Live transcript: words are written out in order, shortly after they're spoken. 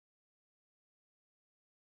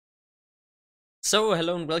So,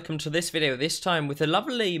 hello and welcome to this video, this time with a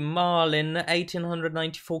lovely Marlin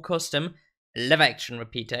 1894 custom lever action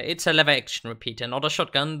repeater. It's a lever action repeater, not a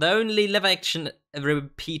shotgun. The only lever action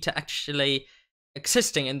repeater actually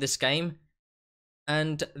existing in this game.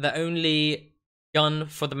 And the only gun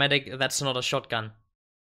for the medic that's not a shotgun.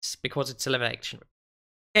 It's because it's a lever action.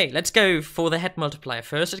 Okay, let's go for the head multiplier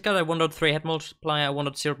first. It's got a 1.3 head multiplier, a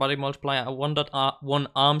 1.0 body multiplier, a 1.1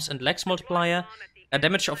 arms and legs multiplier, a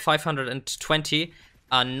damage of 520,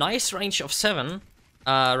 a nice range of 7,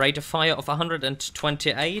 a rate of fire of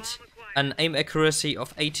 128, an aim accuracy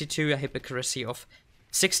of 82, a hip accuracy of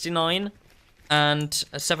 69, and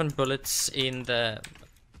 7 bullets in the...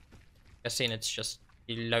 I've seen it's just,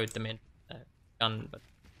 you load them in the gun, but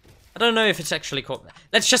I don't know if it's actually called...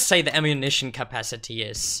 Let's just say the ammunition capacity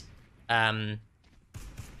is 7,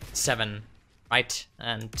 right?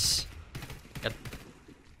 And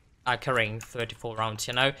carrying 34 rounds,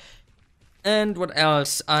 you know. And what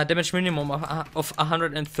else? Damage minimum of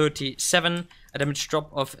 137, a damage drop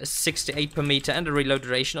of 68 per meter, and a reload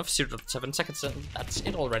duration of 0.7 seconds. That's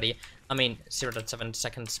it already. I mean, 0.7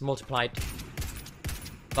 seconds multiplied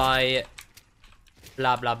by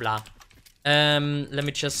blah blah blah. Let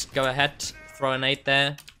me just go ahead, throw an 8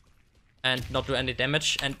 there, and not do any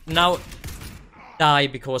damage, and now die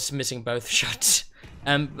because missing both shots.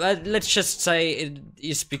 But let's just say it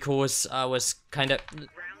is because I was kind of...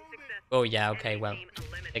 Oh yeah, okay, well,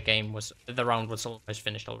 the round was almost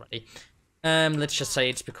finished already. Let's just say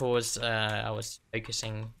it's because I was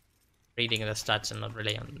focusing, reading the stats and not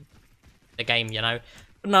really on the game, you know.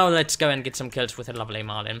 But now let's go and get some kills with a lovely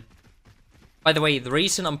Marlin. By the way, the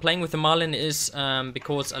reason I'm playing with the Marlin is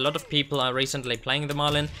because a lot of people are recently playing the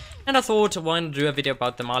Marlin, and I thought, why not do a video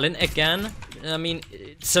about the Marlin again? I mean,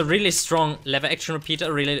 it's a really strong lever action repeater,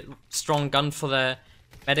 a really strong gun for the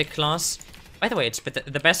medic class. By the way, it's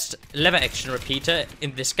the best lever action repeater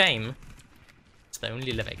in this game. It's the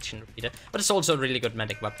only lever action repeater, but it's also a really good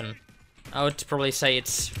medic weapon. I would probably say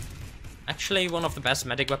it's actually one of the best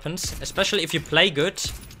medic weapons, especially if you play good.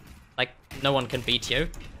 Like, no one can beat you.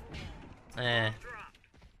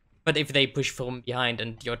 But if they push from behind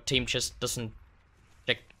and your team just doesn't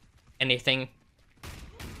check anything,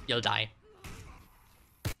 you'll die.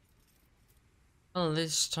 Well,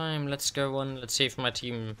 this time let's go on. Let's see if my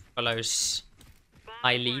team follows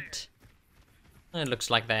my lead. It looks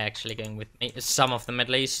like they're actually going with me. Some of them at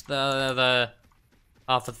least. The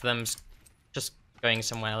half of them's just going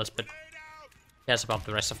somewhere else, but cares about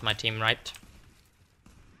the rest of my team, right?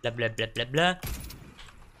 Blah blah blah blah blah.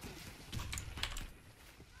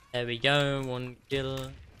 There we go, 1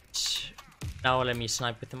 kill. Now let me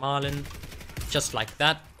snipe with the Marlin. Just like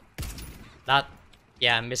that.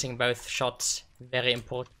 Yeah, I'm missing both shots. Very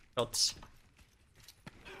important shots.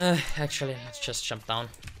 Actually, let's just jump down.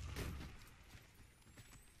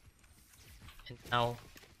 And now...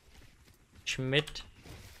 Schmidt.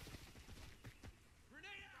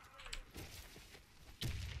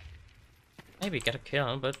 Maybe get a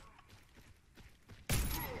kill, but...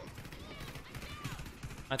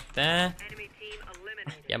 Right there.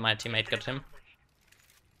 Yeah, my teammate got him.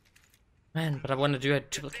 Man, but I want to do a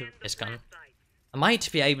triple kill with this gun. I might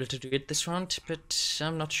be able to do it this round, but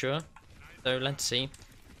I'm not sure. So let's see.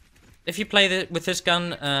 If you play with this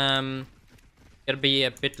gun, you gotta be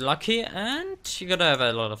a bit lucky, and you gotta have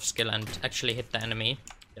a lot of skill and actually hit the enemy,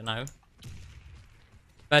 you know.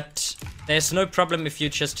 But there's no problem if you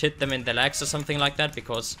just hit them in the legs or something like that,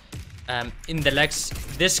 because in the legs,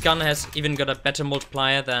 this gun has even got a better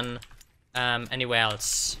multiplier than anywhere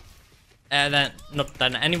else. Not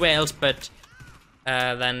than anywhere else, but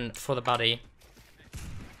than for the body.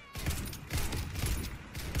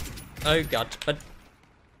 Oh god, but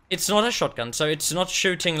it's not a shotgun, so it's not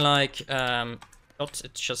shooting like shots.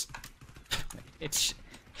 It's just it's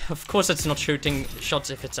of course it's not shooting shots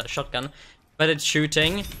if it's a shotgun, but it's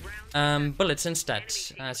shooting bullets instead.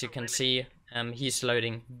 As you can see, he's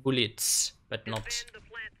loading bullets, but not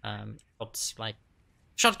shots like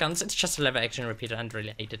shotguns. It's just a lever action repeater, and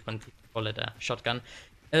really hate it when people call it a shotgun.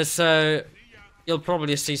 So you'll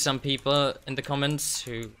probably see some people in the comments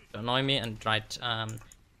who annoy me and write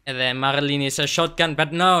the Marlin is a shotgun,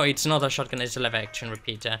 but no, it's not a shotgun, it's a lever action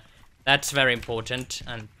repeater. That's very important,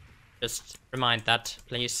 and just remind that,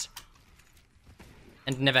 please.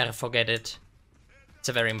 And never forget it. It's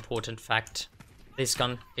a very important fact. This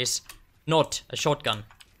gun is not a shotgun.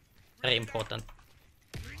 Very important.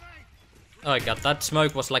 Oh god, that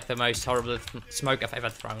smoke was like the most horrible smoke I've ever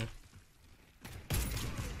thrown.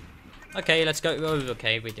 Okay, let's go. Oh,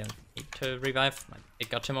 okay, we don't need to revive. I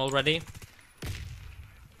got him already.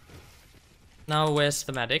 Now, where's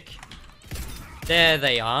the medic? There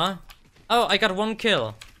they are. Oh, I got 1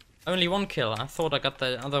 kill. Only 1 kill. I thought I got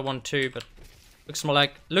the other one too, but looks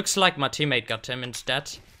like my teammate got him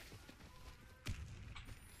instead.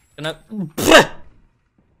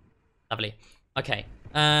 Lovely. Okay.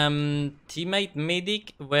 Teammate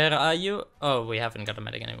medic, where are you? Oh, we haven't got a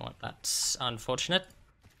medic anymore. That's unfortunate.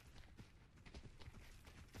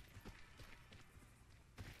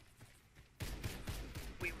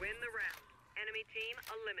 We win the round. Enemy team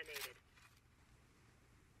eliminated.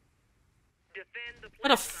 Defend the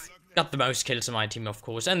But I've got the most kills in my team, of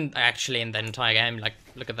course, and actually in the entire game. Like,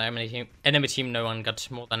 look at the enemy team. No one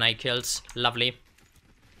got more than 8 kills. Lovely.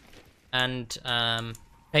 And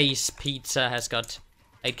Pace Pizza has got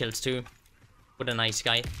 8 kills too. What a nice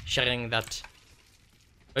guy, sharing that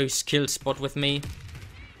most kill spot with me.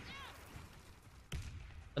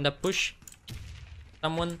 And a push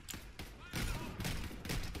someone.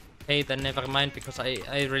 Okay, then never mind, because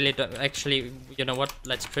I really don't actually. You know what?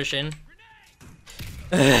 Let's push in.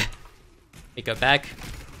 We go back,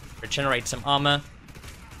 regenerate some armor,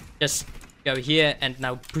 just go here and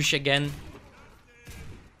now push again.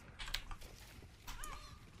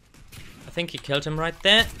 I think he killed him right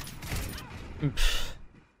there.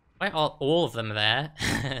 Why are all of them there?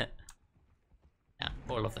 Yeah,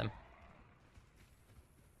 all of them.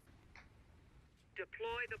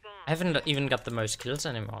 Deploy the bomb. I haven't even got the most kills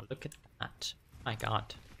anymore. Look at that. My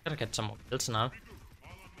god. Gotta get some more kills now.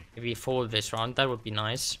 Maybe 4 this round, that would be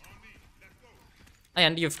nice.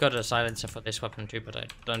 And you've got a silencer for this weapon too, but I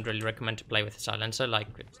don't really recommend to play with a silencer. Like,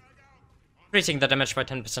 increasing the damage by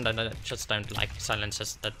 10%, I just don't like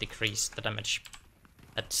silencers that decrease the damage.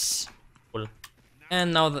 That's cool.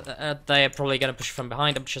 And now that they're probably gonna push from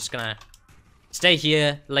behind, I'm just gonna stay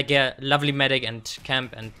here like a lovely medic and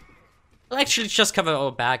camp, and I'll actually just cover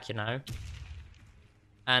our back, you know,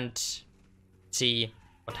 and see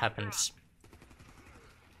what happens.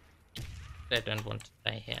 I don't want to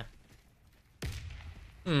stay here.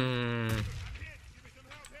 Bomb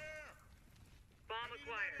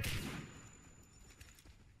acquired.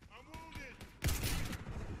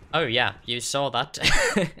 Oh yeah, you saw that.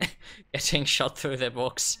 Getting shot through the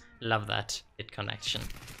box. Love that. Hit connection.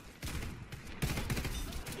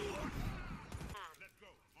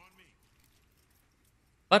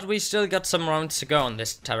 But we still got some rounds to go on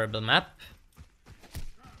this terrible map.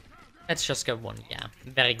 Let's just go 1. Yeah,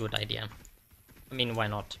 very good idea. I mean, why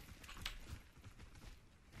not?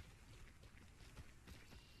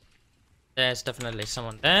 There's definitely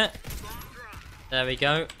someone there. There we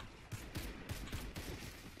go.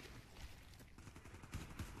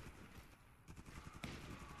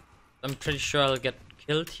 I'm pretty sure I'll get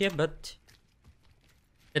killed here, but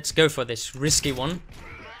let's go for this risky one.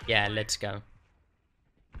 Yeah, let's go.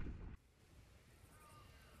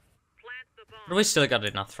 But we still got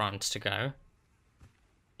enough rounds to go.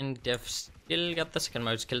 And they've still got the second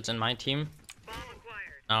most kills in my team.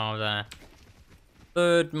 Now the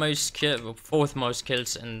fourth most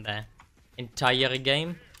kills in the entire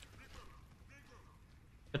game.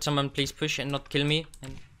 Could someone please push and not kill me,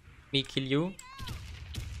 and me kill you?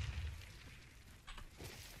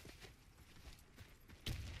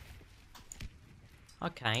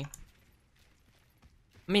 Okay.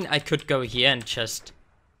 I mean, I could go here and just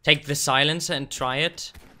take the silencer and try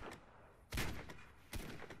it.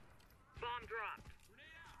 Bomb dropped.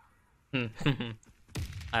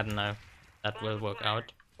 I don't know. That will work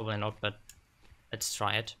out. Probably not, but let's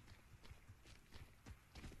try it.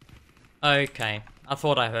 Okay. I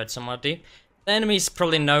thought I heard somebody. The enemies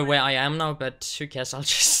probably know where I am now, but who cares? I'll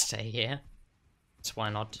just stay here. So why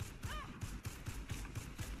not?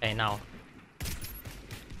 Okay, now.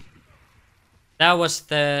 That was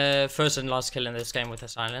the first and last kill in this game with a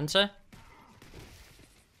silencer.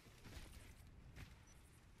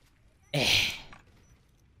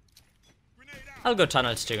 I'll go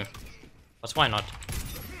tunnels too. But why not?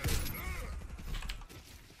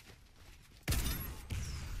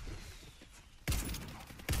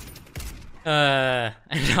 And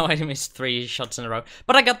now I missed 3 shots in a row.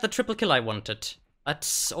 But I got the triple kill I wanted.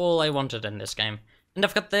 That's all I wanted in this game. And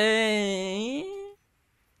I've got the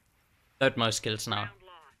third most kills now.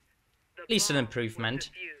 At least an improvement.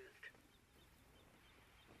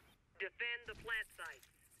 Defend the plant site.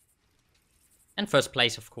 And first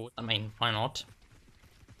place, of course. I mean, why not?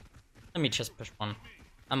 Let me just push 1.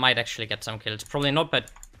 I might actually get some kills. Probably not,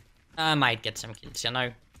 but I might get some kills, you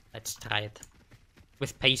know? Let's try it.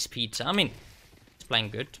 With Pace Pizza. I mean, it's playing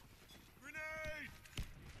good.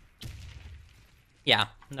 Yeah,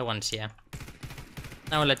 no one's here.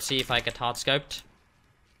 Now let's see if I get hard scoped.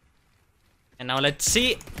 And now let's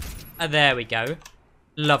see. There we go.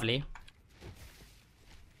 Lovely.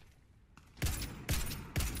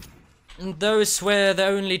 And those were the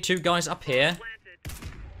only 2 guys up here. Planted.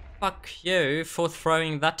 Fuck you for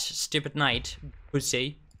throwing that stupid knight,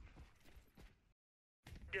 pussy.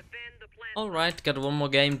 Defend the plant. Alright, got 1 more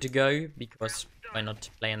game to go, because why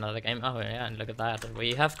not play another game? Oh yeah, and look at that.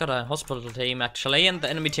 We have got a hospital team actually, and the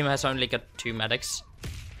enemy team has only got 2 medics.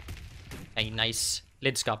 Okay, nice.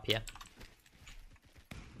 Let's go up here.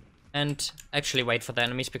 And actually wait for the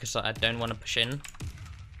enemies, because I don't want to push in.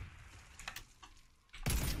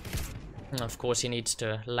 Of course he needs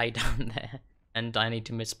to lay down there, and I need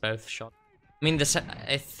to miss both shots. I mean,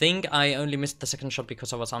 I think I only missed the second shot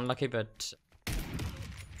because I was unlucky, but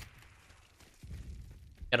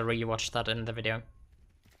gotta rewatch that in the video.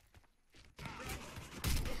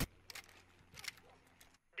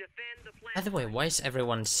 Defend the plant. By the way, why is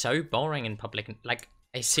everyone so boring in public? Like,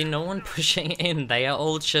 I see no one pushing in. They are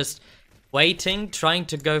all just waiting, trying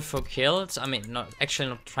to go for kills. I mean, not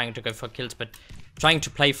trying to go for kills, but trying to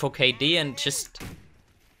play for KD and just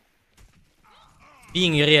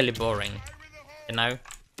being really boring, you know?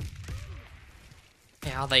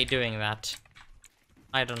 How are they doing that?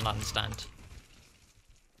 I don't understand.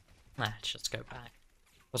 Nah, just go back.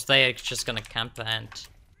 Because they are just gonna camp and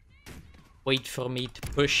wait for me to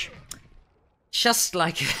push. Just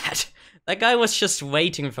like that. That guy was just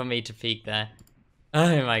waiting for me to peek there.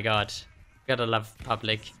 Oh my god. Gotta love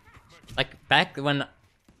public. Like back when,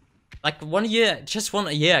 like 1 year, just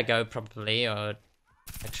 1 year ago probably, or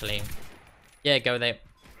actually, year ago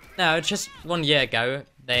just 1 year ago,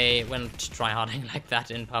 they went tryharding like that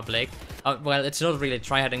in public. Well, it's not really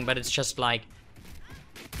tryharding, but it's just like,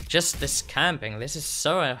 just this camping. This is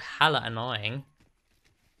so hella annoying.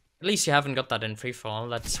 At least you haven't got that in free for all.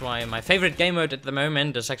 That's why my favorite game mode at the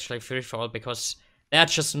moment is actually free for all, because there are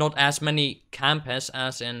just not as many campers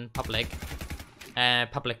as in public.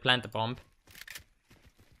 Public plant the bomb.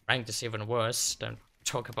 Ranked is even worse. Don't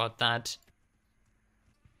talk about that.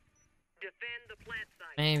 Defend the plant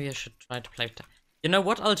site. Maybe I should try to play. You know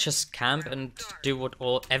what? I'll just camp and do what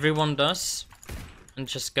everyone does, and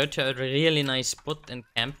just go to a really nice spot and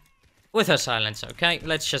camp with a silencer. Okay,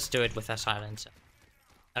 let's just do it with a silencer.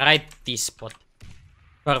 Right, this spot.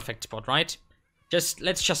 Perfect spot, right?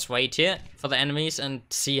 Let's just wait here for the enemies and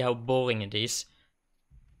see how boring it is.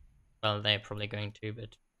 Well, they're probably going to,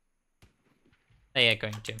 but they are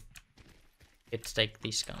going to. Let's take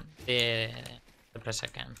this gun. The best I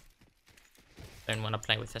can. Don't want to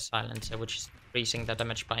play with a silencer, which is increasing the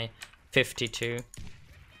damage by 52.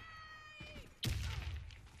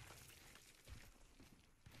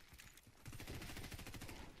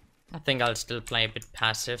 I think I'll still play a bit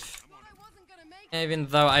passive. Even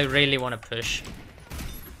though I really want to push.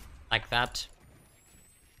 Like that.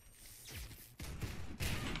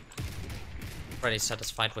 Pretty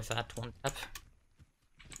satisfied with that 1 tap.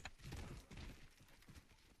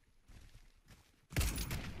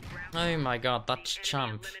 Oh my god, that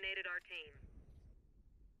jump. Eliminated our team.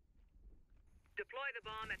 Deploy the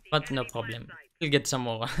bomb at the But no enemy problem. plant site. We'll get some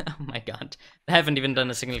more. Oh my god. I haven't even done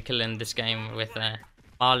a single kill in this game with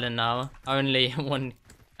Marlin now. Only one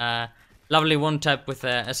lovely 1 tap with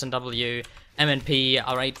S&W M&P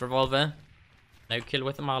R8 revolver. No kill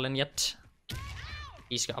with Marlin yet.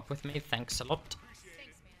 Please go up with me, thanks a lot.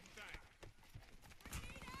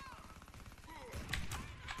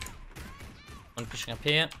 One pushing up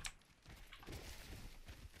here.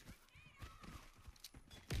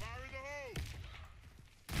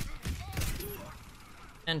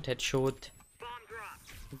 And headshot. Bomb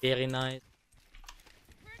dropped. Very nice.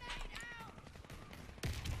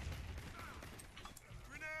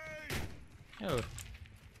 Oh.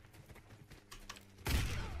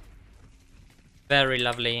 Very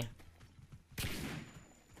lovely.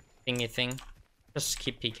 Thingy thing. Just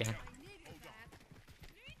keep peeking.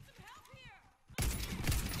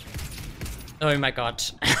 Oh my god.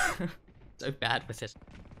 So bad with this.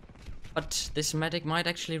 But this medic might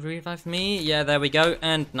actually revive me. Yeah, there we go.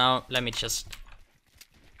 And now let me just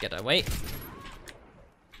get away.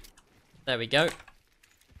 There we go.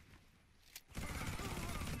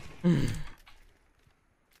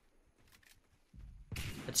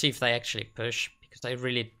 Let's see if they actually push, because I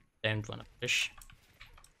really don't want to push.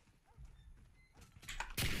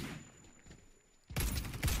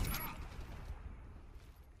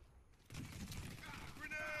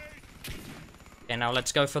 Okay, now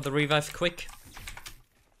let's go for the revive quick.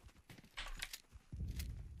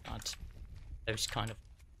 God, those kind of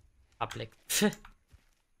public.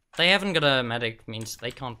 They haven't got a medic, means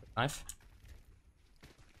they can't revive.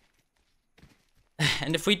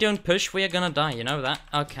 And if we don't push, we are gonna die, you know that?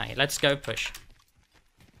 Okay, let's go push.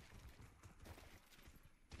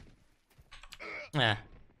 Yeah.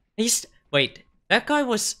 Wait, that guy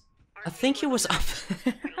was I think he was up.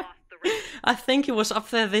 We lost the ring. I think he was up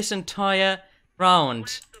there this entire round.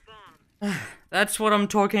 Plant the bomb. That's what I'm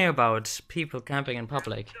talking about. People camping in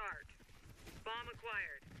public. Start. Bomb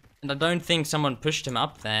acquired. And I don't think someone pushed him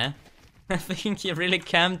up there. I think he really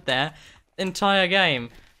camped there the entire game.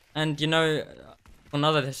 And you know,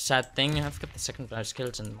 another sad thing, I've got the second most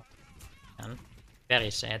kills in my game. Very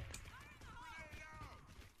sad.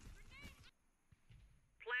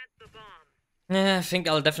 Plant the bomb. Yeah, I think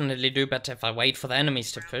I'll definitely do better if I wait for the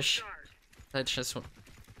enemies to push. Start. I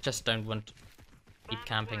just don't want to keep Bomb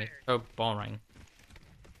camping. It's acquired. so boring.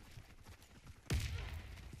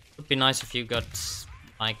 Would be nice if you got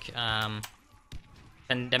like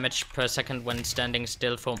 10 damage per second when standing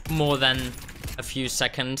still for more than a few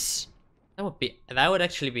seconds. That would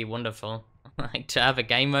actually be wonderful. Like to have a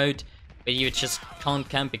game mode where you just can't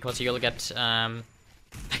camp because you'll get like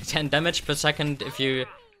 10 damage per second if you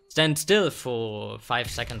stand still for 5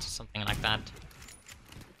 seconds or something like that.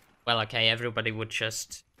 Well, okay, everybody would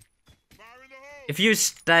just... If you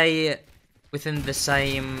stay within the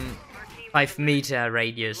same Our team 5-meter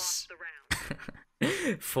radius lost the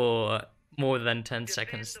round. for more than 10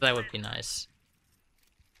 seconds, that would be nice.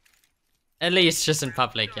 At least just in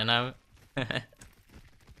public, you know?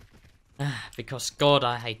 Because god,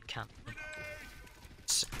 I hate camping.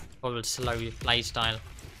 It's called slow playstyle.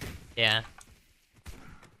 Yeah.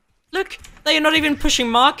 Look! They are not even pushing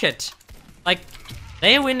market! Like,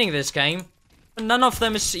 they are winning this game, but none of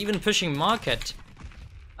them is even pushing market.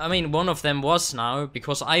 I mean, one of them was now,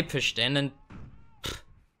 because I pushed in and...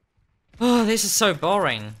 Oh, this is so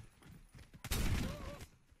boring.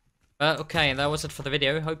 But okay, that was it for the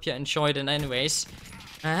video. Hope you enjoyed it anyways.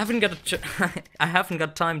 I haven't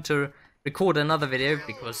got time to record another video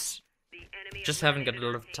because The enemy just haven't got a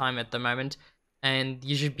lot of time at the moment. And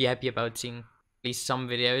you should be happy about seeing at least some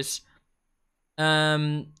videos.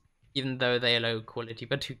 Even though they are low quality,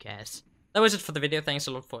 but who cares? That was it for the video. Thanks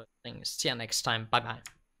a lot for things. See you next time. Bye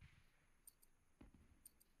bye.